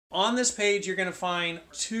On this page, you're going to find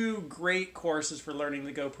two great courses for learning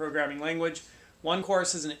the Go programming language. One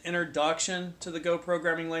course is an introduction to the Go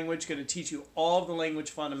programming language, going to teach you all of the language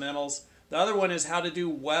fundamentals. The other one is how to do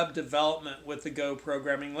web development with the Go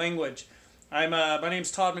programming language. My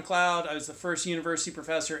name's Todd McLeod. I was the first university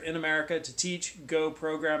professor in America to teach Go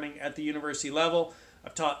programming at the university level.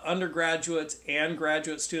 I've taught undergraduates and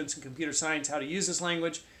graduate students in computer science how to use this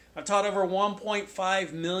language. I've taught over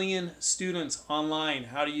 1.5 million students online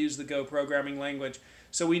how to use the Go programming language.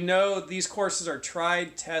 So we know these courses are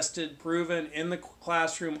tried, tested, proven in the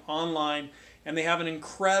classroom online, and they have an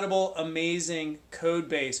incredible, amazing code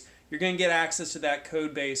base. You're going to get access to that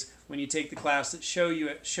code base when you take the class that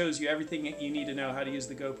shows you everything that you need to know how to use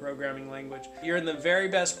the Go programming language. You're in the very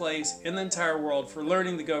best place in the entire world for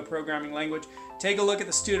learning the Go programming language. Take a look at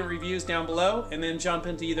the student reviews down below and then jump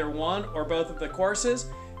into either one or both of the courses.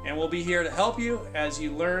 And we'll be here to help you as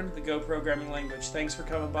you learn the Go programming language. Thanks for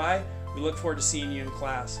coming by. We look forward to seeing you in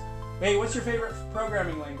class. Hey, what's your favorite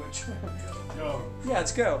programming language? Go. Yeah,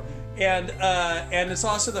 it's Go. And it's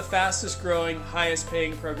also the fastest growing, highest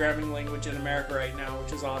paying programming language in America right now,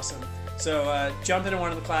 which is awesome. So jump into one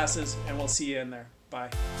of the classes and we'll see you in there. Bye.